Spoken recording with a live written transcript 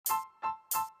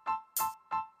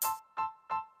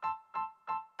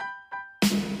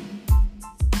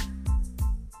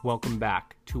Welcome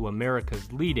back to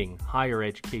America's leading higher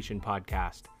education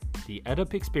podcast, The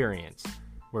EdUp Experience,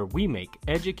 where we make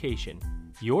education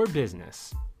your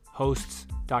business. Hosts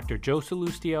Dr. Joe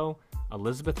Salustio,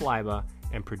 Elizabeth Leiba,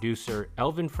 and producer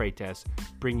Elvin Freitas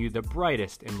bring you the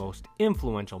brightest and most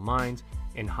influential minds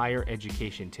in higher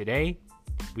education today.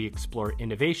 We explore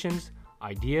innovations,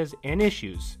 ideas, and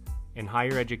issues in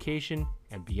higher education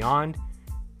and beyond,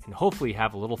 and hopefully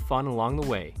have a little fun along the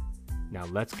way. Now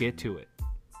let's get to it.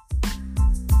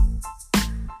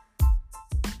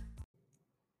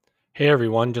 Hey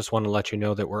everyone, just want to let you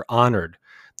know that we're honored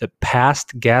that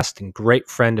past guest and great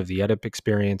friend of the EdUp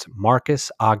Experience,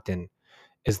 Marcus Ogden,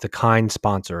 is the kind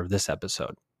sponsor of this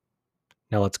episode.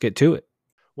 Now let's get to it.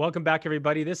 Welcome back,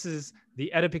 everybody. This is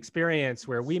the EdUp Experience,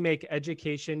 where we make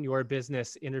education your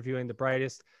business, interviewing the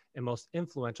brightest and most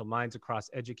influential minds across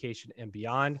education and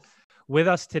beyond. With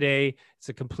us today, it's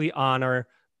a complete honor,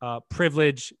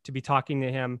 privilege to be talking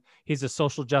to him. He's a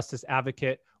social justice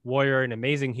advocate, warrior, an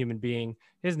amazing human being.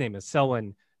 His name is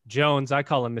Selwyn Jones. I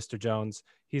call him Mr. Jones.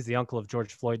 He's the uncle of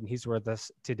George Floyd, and he's with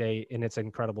us today, and it's an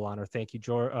incredible honor. Thank you,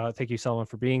 George. Thank you, Selwyn,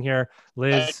 for being here.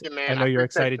 Liz, you, I know you're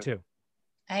excited too.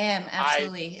 I am,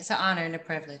 absolutely. It's an honor and a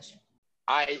privilege.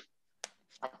 I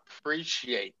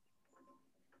appreciate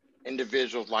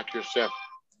individuals like yourself.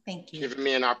 Thank you. Giving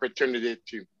me an opportunity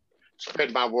to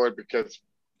spread my word, because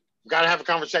we've got to have a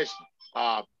conversation.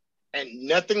 And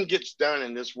nothing gets done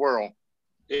in this world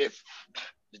if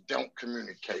you don't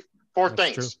communicate. Four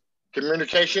things: true.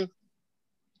 Communication,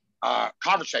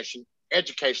 conversation,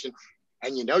 education,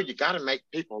 and you got to make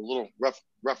people a little rough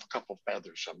a couple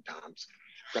feathers sometimes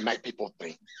to make people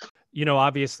think.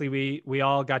 Obviously we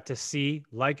all got to see,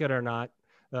 like it or not,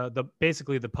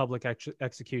 basically the public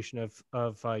execution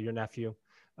of your nephew.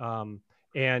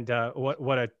 And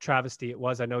what a travesty it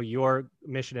was. I know your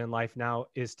mission in life now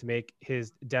is to make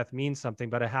his death mean something,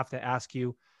 but I have to ask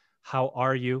you, how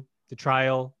are you? The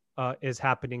trial is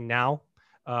happening now.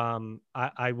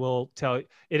 I will tell you,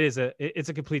 it's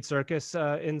a complete circus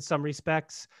in some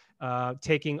respects,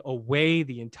 taking away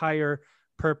the entire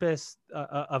purpose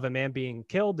of a man being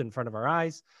killed in front of our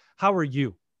eyes. How are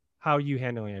you? How are you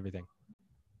handling everything?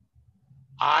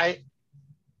 I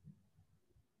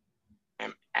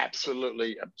am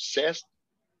absolutely obsessed.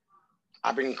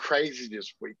 I've been crazy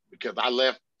this week because I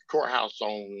left the courthouse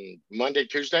on Monday,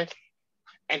 Tuesday,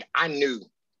 and I knew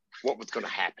what was going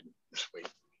to happen this week.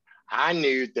 I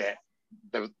knew that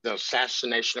the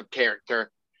assassination of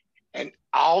character and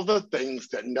all the things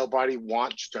that nobody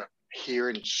wants to hear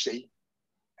and see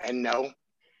and know.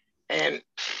 And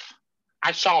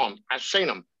I saw him. I've seen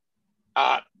him.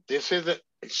 This isn't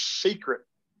a secret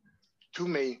to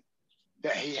me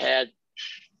that he had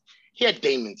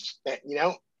demons. That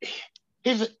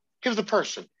he was a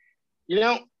person.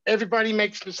 Everybody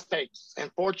makes mistakes.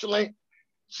 Unfortunately,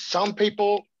 some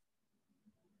people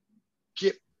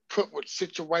get put with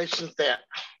situations that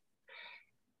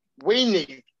we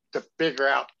need to figure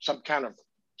out some kind of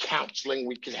counseling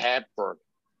we could have for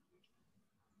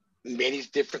many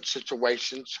different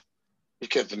situations,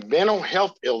 because the mental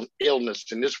health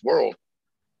illness in this world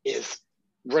is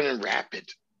running rapid,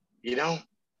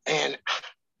 and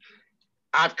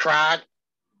I've cried,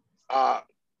 I've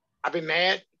been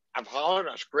mad, I've hollered,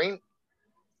 I screamed,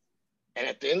 and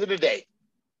at the end of the day,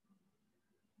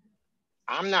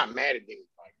 I'm not mad at anybody.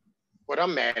 What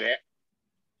I'm mad at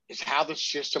is how the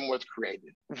system was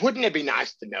created. Wouldn't it be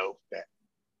nice to know that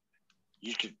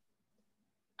you could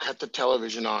cut the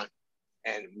television on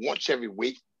and once every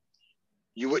week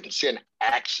you wouldn't see an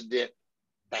accident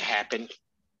that happened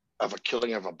of a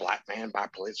killing of a black man by a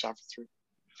police officer?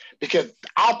 Because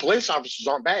all police officers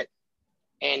aren't bad.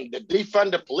 And the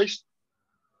defund the police,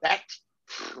 that's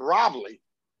probably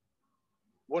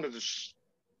one of the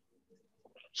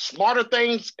smarter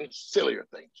things and sillier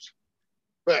things.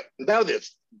 But know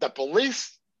this, the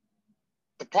police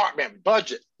department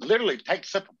budget literally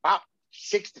takes up about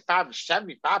 65 to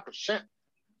 75%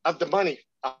 of the money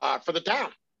for the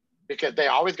town, because they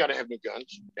always got to have new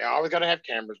guns. They always got to have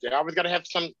cameras. They always got to have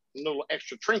some little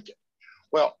extra trinket.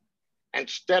 Well,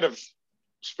 instead of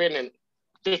spending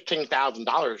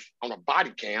 $15,000 on a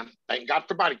body cam, thank God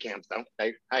for body cams though,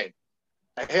 they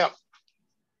help.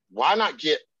 Why not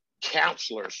get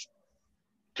counselors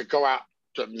to go out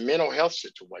to mental health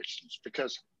situations?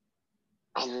 Because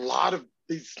a lot of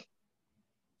these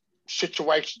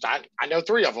situations, I know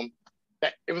 3 of them,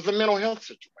 that it was a mental health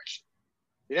situation.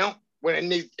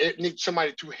 When it needs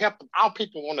somebody to help them. All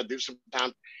people want to do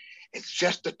sometimes is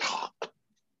just to talk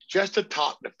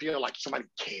to feel like somebody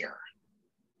care,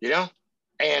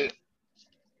 And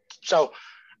so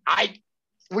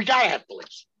we gotta have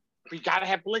police. We got to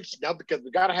have police, because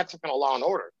we got to have some kind of law and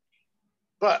order.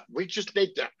 But we just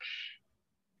need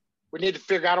to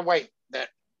figure out a way that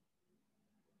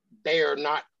they are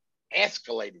not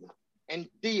escalating and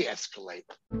de-escalate.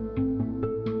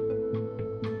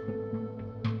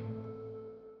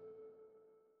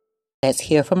 Let's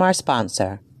hear from our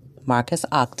sponsor, Marcus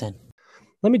Ogden.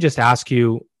 Let me just ask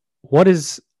you, what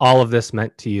has all of this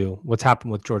meant to you? What's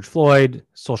happened with George Floyd,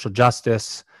 social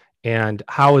justice, and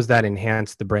how has that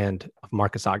enhanced the brand of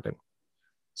Marcus Ogden?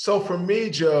 So for me,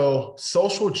 Joe,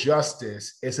 social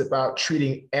justice is about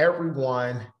treating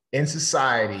everyone in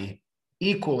society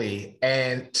equally.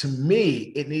 And to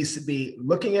me, it needs to be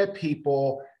looking at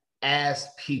people as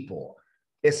people.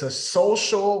 It's a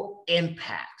social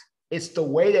impact. It's the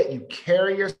way that you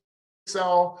carry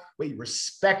yourself, where you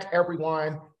respect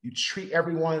everyone, you treat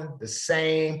everyone the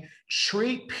same,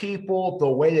 treat people the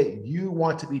way that you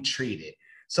want to be treated.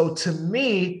 So to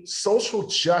me, social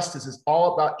justice is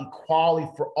all about equality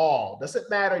for all. Doesn't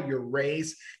matter your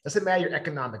race, doesn't matter your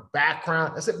economic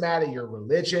background, doesn't matter your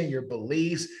religion, your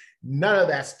beliefs, none of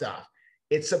that stuff.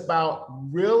 It's about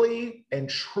really and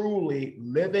truly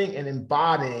living and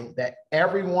embodying that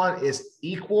everyone is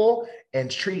equal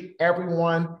and treat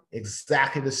everyone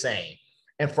exactly the same.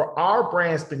 And for our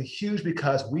brand, it's been huge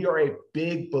because we are a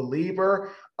big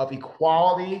believer of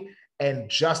equality and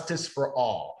justice for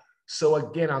all. So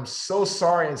again, I'm so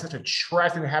sorry and such a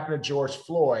tragic thing that happened to George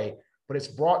Floyd, but it's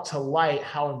brought to light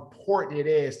how important it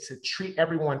is to treat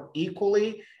everyone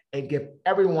equally and give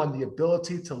everyone the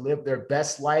ability to live their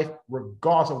best life,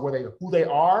 regardless of who they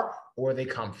are or where they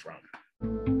come from.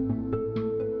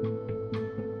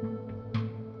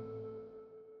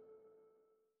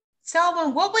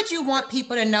 Selwyn, what would you want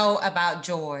people to know about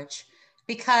George?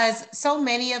 Because so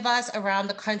many of us around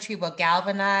the country were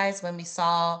galvanized when we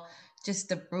saw just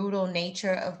the brutal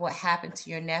nature of what happened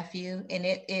to your nephew. And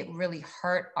it really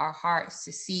hurt our hearts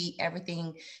to see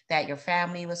everything that your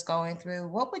family was going through.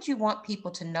 What would you want people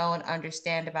to know and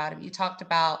understand about him? You talked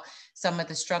about some of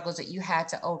the struggles that you had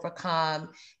to overcome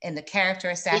and the character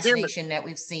assassination that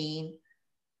we've seen.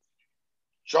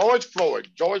 George Floyd,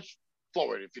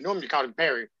 if you know him, you call him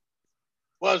Perry,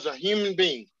 was a human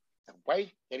being. The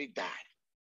way that he died,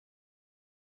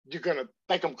 you're going to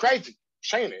think I'm crazy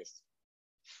saying this.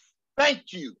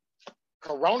 Thank you,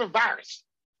 coronavirus.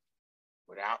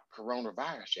 Without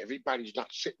coronavirus, everybody's not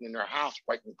sitting in their house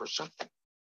waiting for something.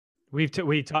 We've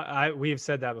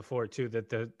said that before too, that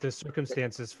the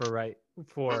circumstances for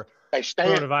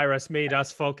coronavirus made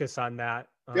us focus on that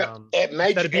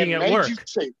instead of being at work,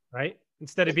 right?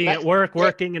 Instead of being at work,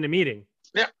 working in a meeting.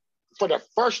 Yeah, for the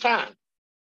first time,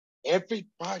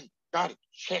 everybody got a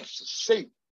chance to see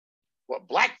what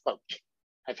Black folks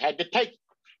have had to take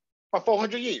for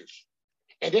 400 years.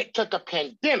 And it took a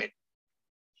pandemic,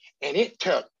 and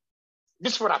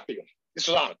this is what I feel, this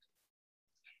is honest.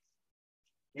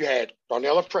 You had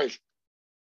Darnella Frazier.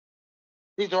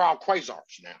 These are all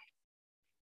quasars now.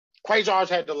 Quasars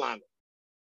had to line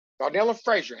up. Darnella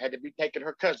Frazier had to be taking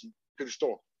her cousin to the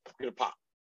store to get a pop.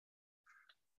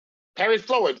 Perry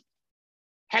Floyd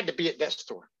had to be at that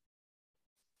store.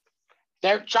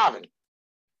 Derek Chauvin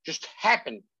just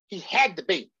happened. He had to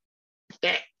be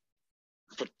that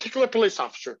particular police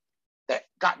officer that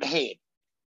got the head.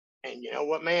 And you know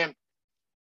what, man?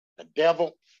 The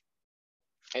devil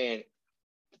and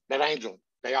that angel,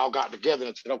 they all got together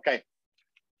and said, okay,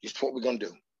 this is what we're going to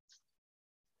do.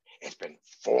 It's been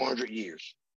 400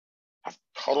 years of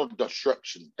total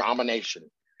destruction, domination,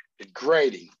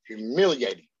 degrading,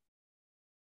 humiliating.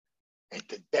 And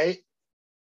today,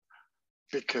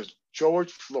 because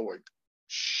George Floyd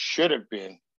should have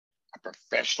been a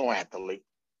professional athlete,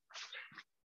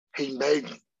 he made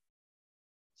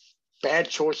bad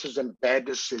choices and bad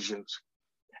decisions.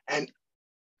 And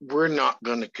we're not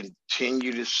going to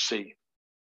continue to see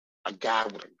a guy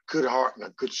with a good heart and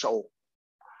a good soul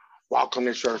walk on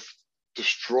this earth,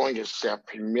 destroying himself,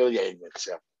 humiliating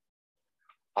himself.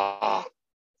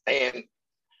 And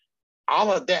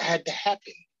all of that had to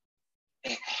happen.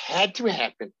 It had to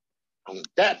happen on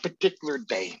that particular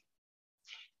day,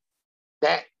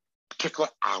 that particular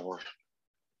hour,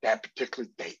 that particular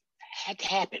date. It had to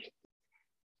happen.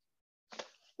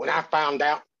 When I found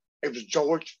out it was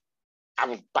George, I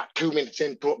was about 2 minutes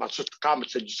into it. My sister called me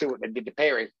and said, you see what they did to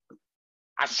Perry?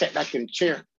 I sat back in the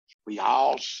chair. We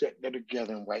all sat there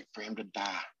together and wait for him to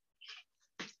die.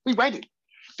 We waited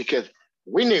because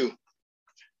we knew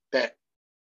that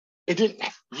you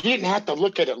didn't have to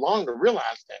look at it long to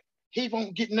realize that he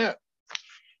won't getting up.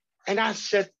 And I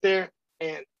sat there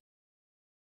and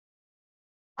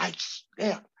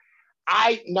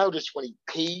I noticed when he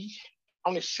peed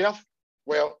on himself,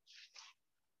 well,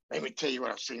 Let me tell you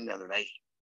what I seen the other day.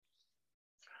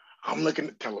 I'm looking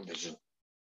at television,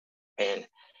 and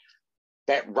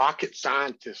that rocket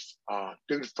scientist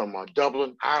dude from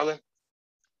Dublin, Ireland,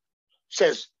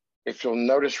 says, if you'll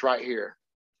notice right here,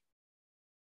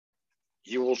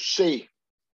 you will see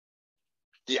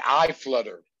the eye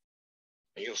flutter,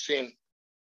 and you'll see him.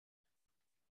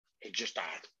 He just died.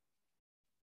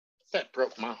 That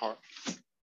broke my heart.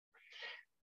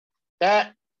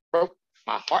 That broke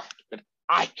my heart. That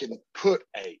I can put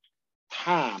a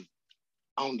time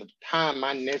on the time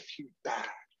my nephew died.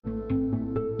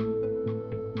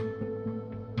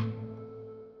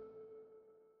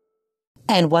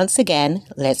 And once again,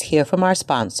 let's hear from our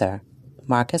sponsor,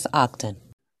 Marcus Ogden.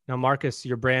 Now, Marcus,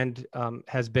 your brand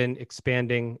has been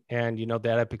expanding, and the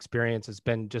EdUp experience has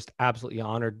been just absolutely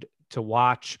honored to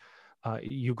watch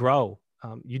you grow.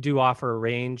 You do offer a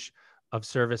range of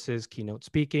services, keynote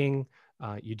speaking,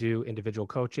 you do individual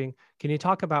coaching. Can you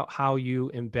talk about how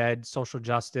you embed social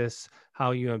justice,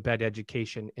 how you embed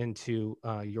education into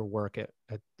your work at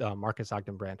Marcus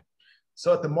Ogden brand?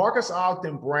 So at the Marcus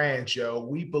Ogden brand, Joe,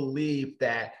 we believe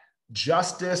that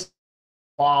justice,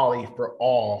 equality for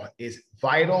all is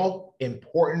vital,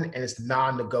 important, and it's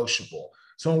non-negotiable.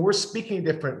 So when we're speaking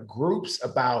to different groups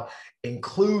about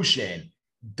inclusion,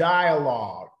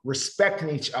 dialogue, respecting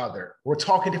each other, we're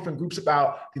talking to different groups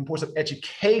about the importance of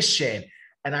education.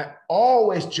 And I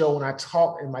always, Joe, when I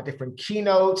talk in my different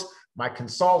keynotes, my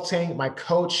consulting, my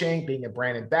coaching, being a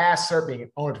brand ambassador, being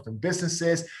an owner of different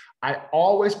businesses, I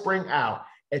always bring out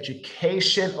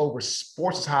education over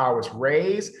sports is how I was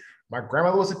raised. My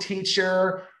grandmother was a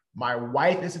teacher. My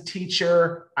wife is a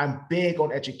teacher. I'm big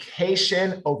on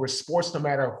education over sports, no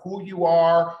matter who you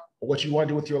are or what you want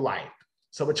to do with your life.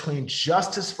 So between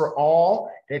justice for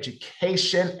all and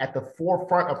education at the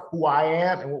forefront of who I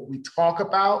am and what we talk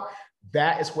about,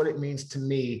 that is what it means to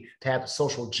me to have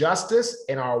social justice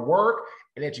in our work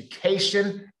and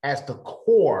education as the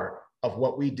core of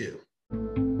what we do.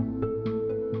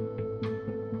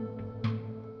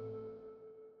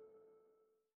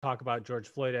 Talk about George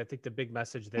Floyd. I think the big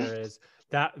message there is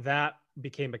that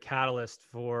became a catalyst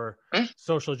for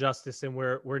social justice, and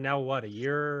we're now what, a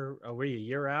year? Are we a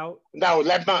year out? No,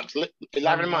 11 months.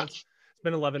 11 months. It's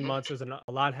been 11 months.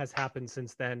 A lot has happened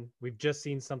since then. We've just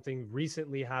seen something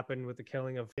recently happen with the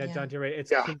killing of John Terry.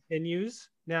 It continues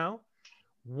now.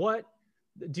 What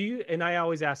do you? And I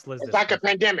always ask Liz. It's like a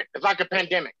pandemic. It's like a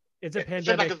pandemic. It's a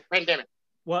pandemic. It's like a pandemic.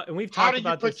 Well, and we've talked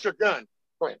about this. How do you put your gun?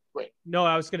 Wait. No,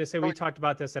 I was going to say we talked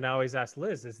about this, and I always ask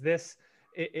Liz: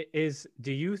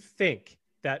 do you think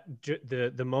that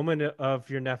the moment of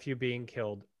your nephew being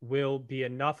killed will be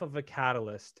enough of a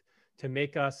catalyst to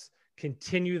make us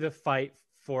continue the fight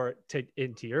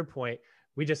and to your point,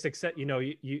 we just accept,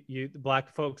 you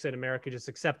Black folks in America just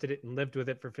accepted it and lived with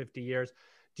it for 50 years.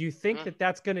 Do you think that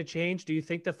that's going to change? Do you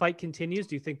think the fight continues?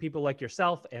 Do you think people like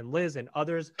yourself and Liz and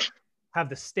others have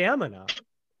the stamina?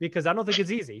 Because I don't think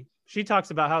it's easy. She talks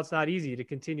about how it's not easy to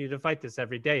continue to fight this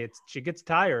every day. She gets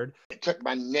tired. It took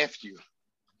my nephew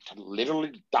to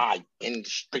literally die in the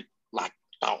street like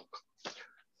a dog.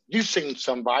 You seen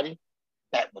somebody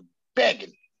that was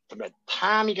begging from the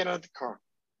time he got out of the car,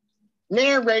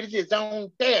 narrated his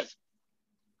own death.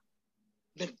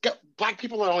 Black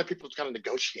people are the only people who's going to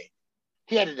negotiate.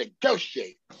 He had to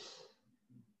negotiate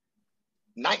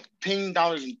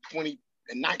 $19.20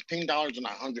 and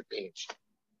 $19.100 pennies.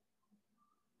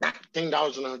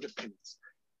 $19.100.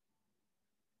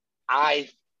 I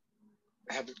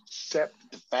have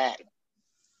accepted the fact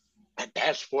that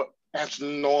that's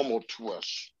normal to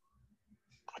us.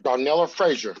 Darnella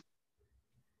Frazier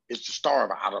is the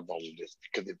star out of all of this,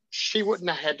 because if she wouldn't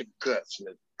have had the guts and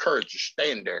the courage to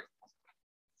stand there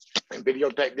and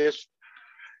videotape this,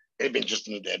 it'd been just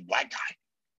a dead black guy.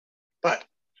 But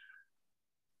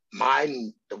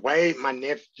the way my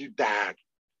nephew died,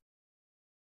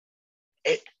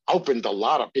 it opened a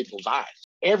lot of people's eyes.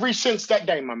 Ever since that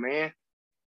day, my man,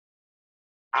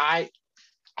 I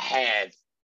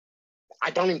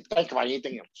don't even think about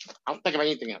anything else. I don't think about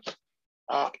anything else.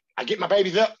 I get my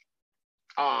babies up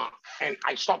and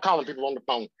I start calling people on the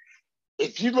phone.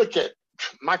 If you look at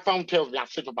my phone, tells me I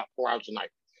sleep about 4 hours a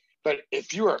night. But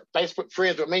if you are Facebook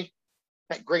friends with me,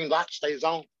 that green light stays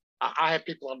on. I have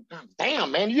people all the time.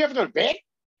 Damn, man, you ever go to bed?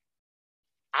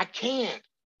 I can't.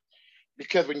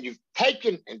 Because when you've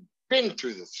taken and been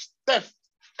through the stuff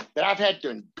that I've had to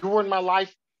endure in my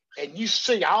life, and you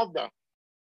see all the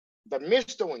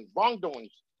misdoings,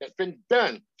 wrongdoings that's been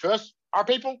done to us, our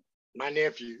people, my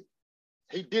nephew,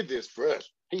 he did this for us.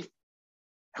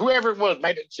 Whoever it was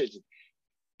made a decision.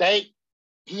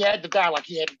 He had to die like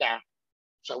he had to die.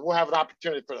 So we'll have an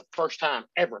opportunity for the first time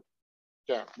ever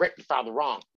to rectify the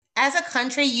wrong. As a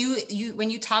country, you when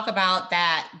you talk about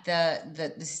that,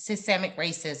 the systemic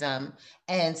racism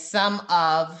and some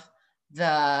of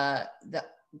the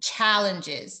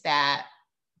challenges that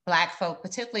Black folk,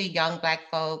 particularly young Black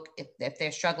folk, if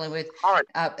they're struggling with All right.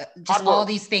 just all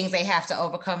these things they have to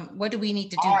overcome, what do we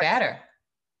need to do better?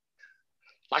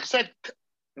 Like I said,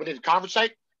 we need to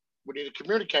conversate, we need to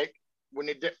communicate, we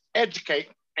need to educate,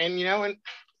 and and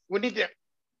we need to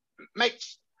make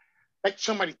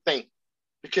somebody think,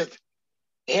 because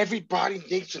everybody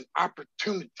needs an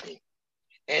opportunity.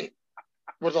 And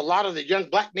with a lot of the young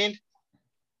Black men,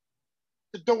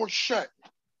 the door's shut.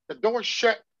 The door's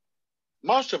shut.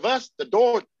 Most of us, the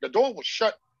door was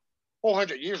shut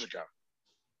 400 years ago.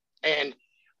 And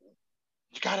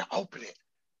you got to open it.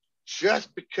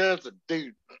 Just because a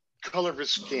dude color of his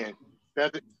skin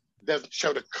doesn't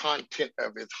show the content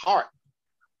of his heart.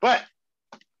 But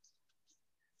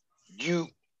you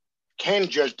can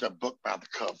judge the book by the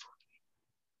cover.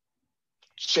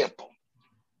 Simple,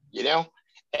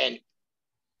 and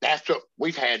that's what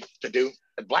we've had to do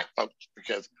as Black folks,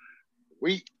 because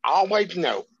we always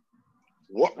know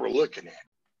what we're looking at.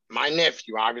 My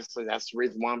nephew, obviously, that's the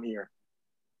reason why I'm here,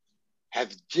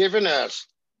 has given us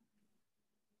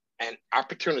an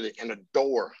opportunity and a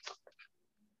door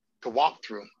to walk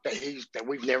through that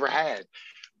we've never had.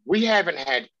 We haven't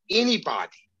had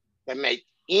anybody that make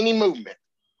any movement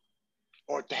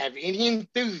or to have any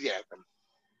enthusiasm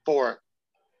for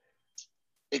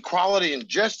equality and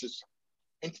justice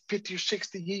in 50 or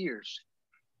 60 years.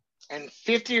 And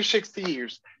 50 or 60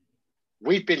 years,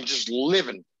 we've been just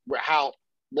living how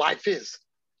life is.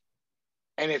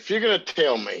 And if you're going to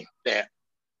tell me that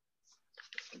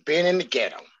being in the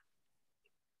ghetto,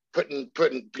 putting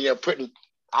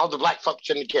all the Black folks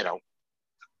in the ghetto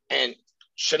and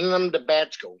sending them to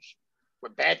bad schools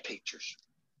with bad teachers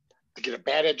to get a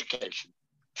bad education,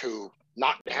 to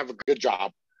not have a good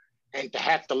job, and to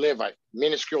have to live a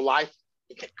minuscule life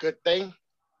is a good thing,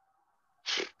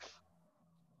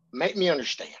 make me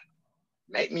understand.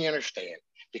 Make me understand,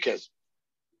 because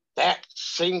that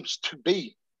seems to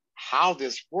be how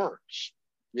this works,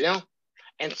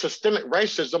 And systemic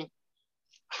racism,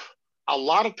 a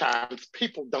lot of times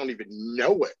people don't even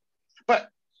know it, but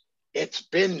it's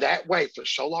been that way for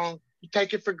so long, you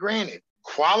take it for granted.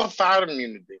 Qualified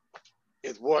immunity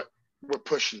is what we're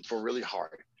pushing for really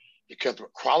hard, because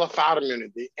with qualified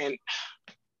immunity, and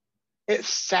it's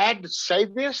sad to say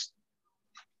this,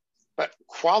 but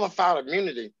qualified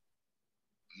immunity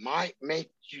might make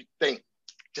you think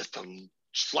just a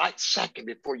slight second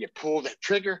before you pull that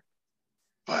trigger.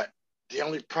 But the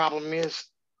only problem is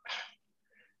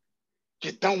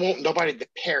you don't want nobody to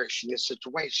perish in this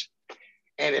situation.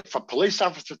 And if a police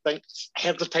officer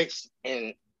hesitates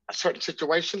in a certain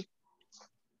situation,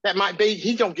 that might be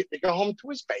he don't get to go home to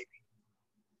his baby.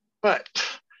 But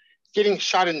getting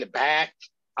shot in the back,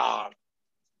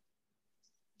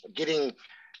 getting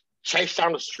chased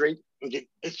down the street,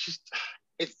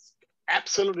 it's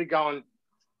absolutely gotten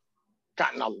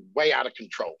way out of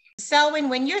control. Selwyn,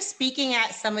 when you're speaking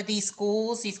at some of these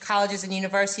schools, these colleges and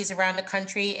universities around the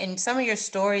country, and some of your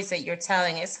stories that you're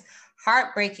telling, it's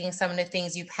heartbreaking, some of the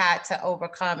things you've had to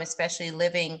overcome, especially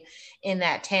living in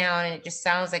that town. And it just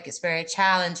sounds like it's very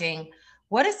challenging.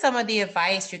 What is some of the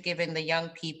advice you're giving the young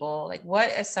people? Like,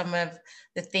 what are some of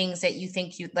the things that you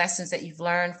think lessons that you've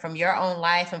learned from your own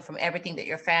life and from everything that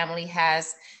your family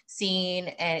has seen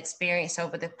and experienced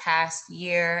over the past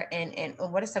year? And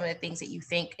what are some of the things that you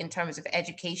think in terms of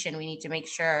education we need to make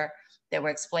sure that we're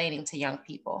explaining to young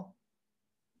people?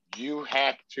 You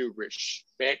have to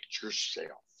respect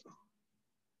yourself.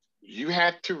 You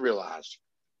have to realize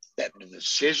that the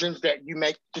decisions that you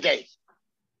make today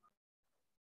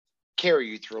carry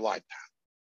you through a lifetime.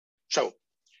 So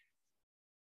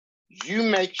you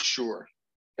make sure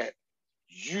that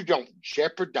you don't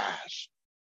jeopardize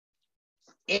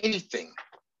anything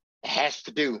that has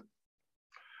to do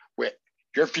with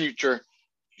your future,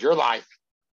 your life,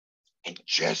 and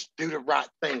just do the right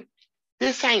thing.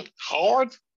 This ain't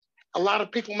hard. A lot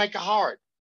of people make it hard.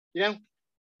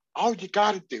 All you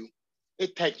got to do,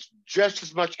 it takes just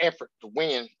as much effort to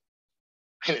win,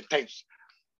 and it takes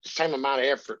the same amount of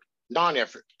effort,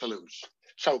 non-effort, to lose.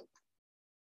 So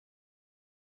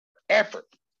effort,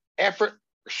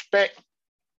 respect,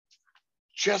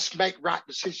 just make right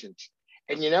decisions.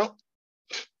 And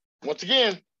once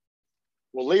again,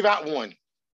 we'll leave out one: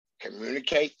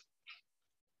 communicate,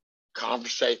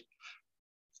 conversate,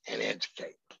 and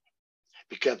educate.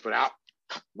 Because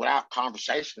without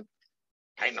conversation,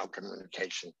 ain't no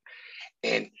communication.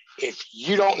 And if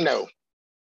you don't know,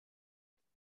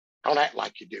 don't act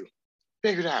like you do.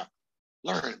 Figure it out.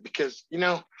 learn, because,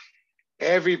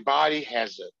 everybody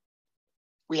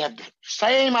we have the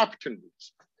same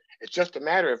opportunities. It's just a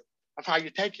matter of how you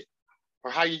take it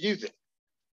or how you use it.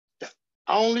 The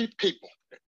only people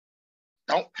that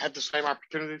don't have the same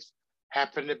opportunities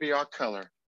happen to be our color.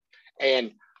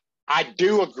 And I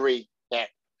do agree that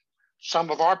some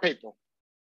of our people,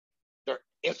 they're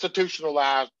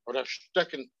institutionalized or they're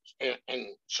stuck in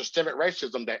systemic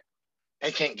racism that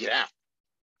they can't get out.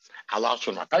 I lost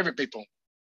one of my favorite people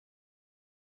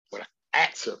with an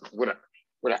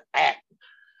act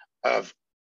of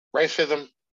racism,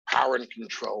 power, and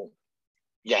control.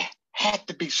 Yeah, had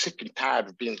to be sick and tired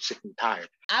of being sick and tired.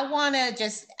 I want to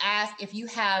just ask if you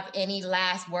have any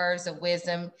last words of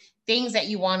wisdom, things that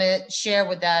you want to share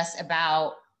with us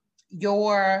about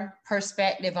your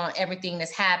perspective on everything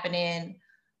that's happening,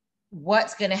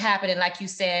 what's going to happen. And like you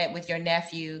said, with your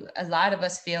nephew, a lot of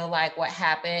us feel like what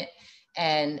happened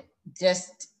and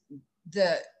just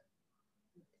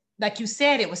like you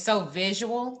said, it was so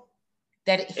visual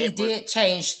that he did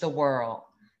change the world.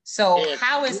 So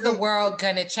how is the world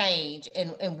going to change,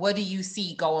 and what do you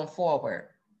see going forward?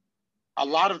 A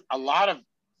lot of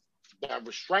the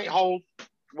restraint hold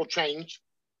will change.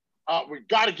 We've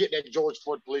got to get that George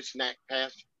Floyd Policing Act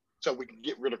passed so we can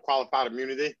get rid of qualified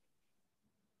immunity.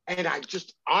 And I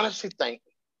just honestly think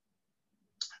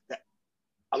that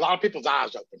a lot of people's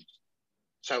eyes open.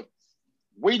 So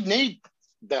we need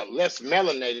the less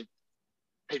melanated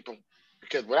people,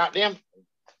 because without them,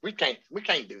 we can't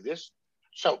do this.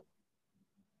 So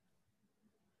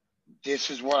this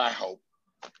is what I hope.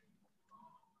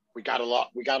 We got a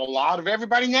lot of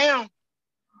everybody now.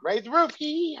 Raise the roof.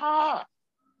 Hee-haw.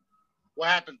 What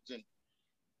happens in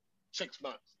 6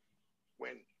 months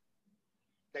when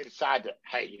they decide that,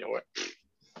 hey, you know what?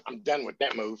 I'm done with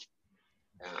that move.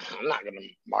 I'm not going to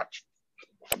march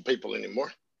for people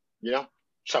anymore,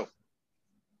 So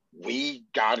we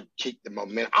got to keep the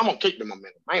momentum. I'm going to keep the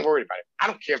momentum. I ain't worried about it. I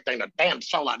don't care if they ain't a damn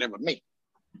soul out there with me.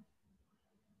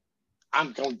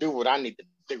 I'm going to do what I need to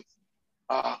do.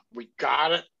 We got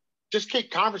to just keep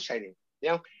conversating.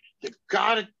 You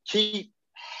got to keep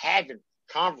having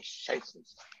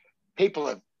conversations. People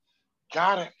have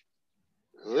got to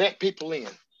let people in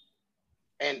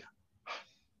and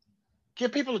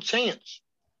give people a chance.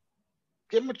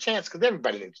 Give them a chance, because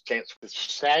everybody needs a chance. The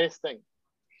saddest thing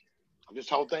of this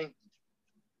whole thing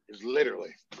is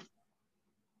literally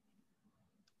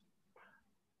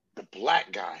the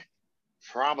black guy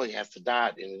probably has to die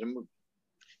at the end of the movie,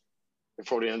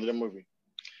 before the end of the movie.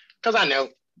 Because I know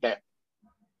that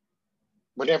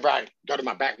whenever I go to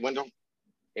my back window,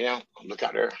 I look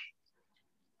out there,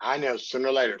 I know sooner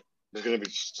or later there's going to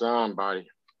be somebody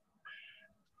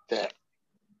that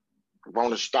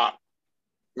want to stop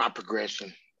my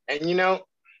progression. And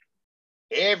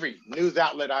every news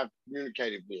outlet I've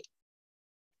communicated with,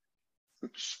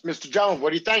 Mr. Jones, what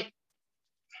do you think?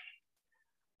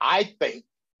 I think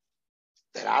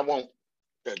that I want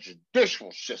the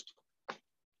judicial system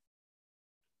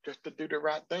just to do the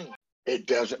right thing. It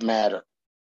doesn't matter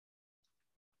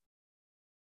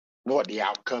what the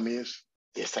outcome is.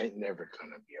 This ain't never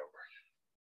gonna be over.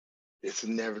 It's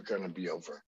never gonna be over.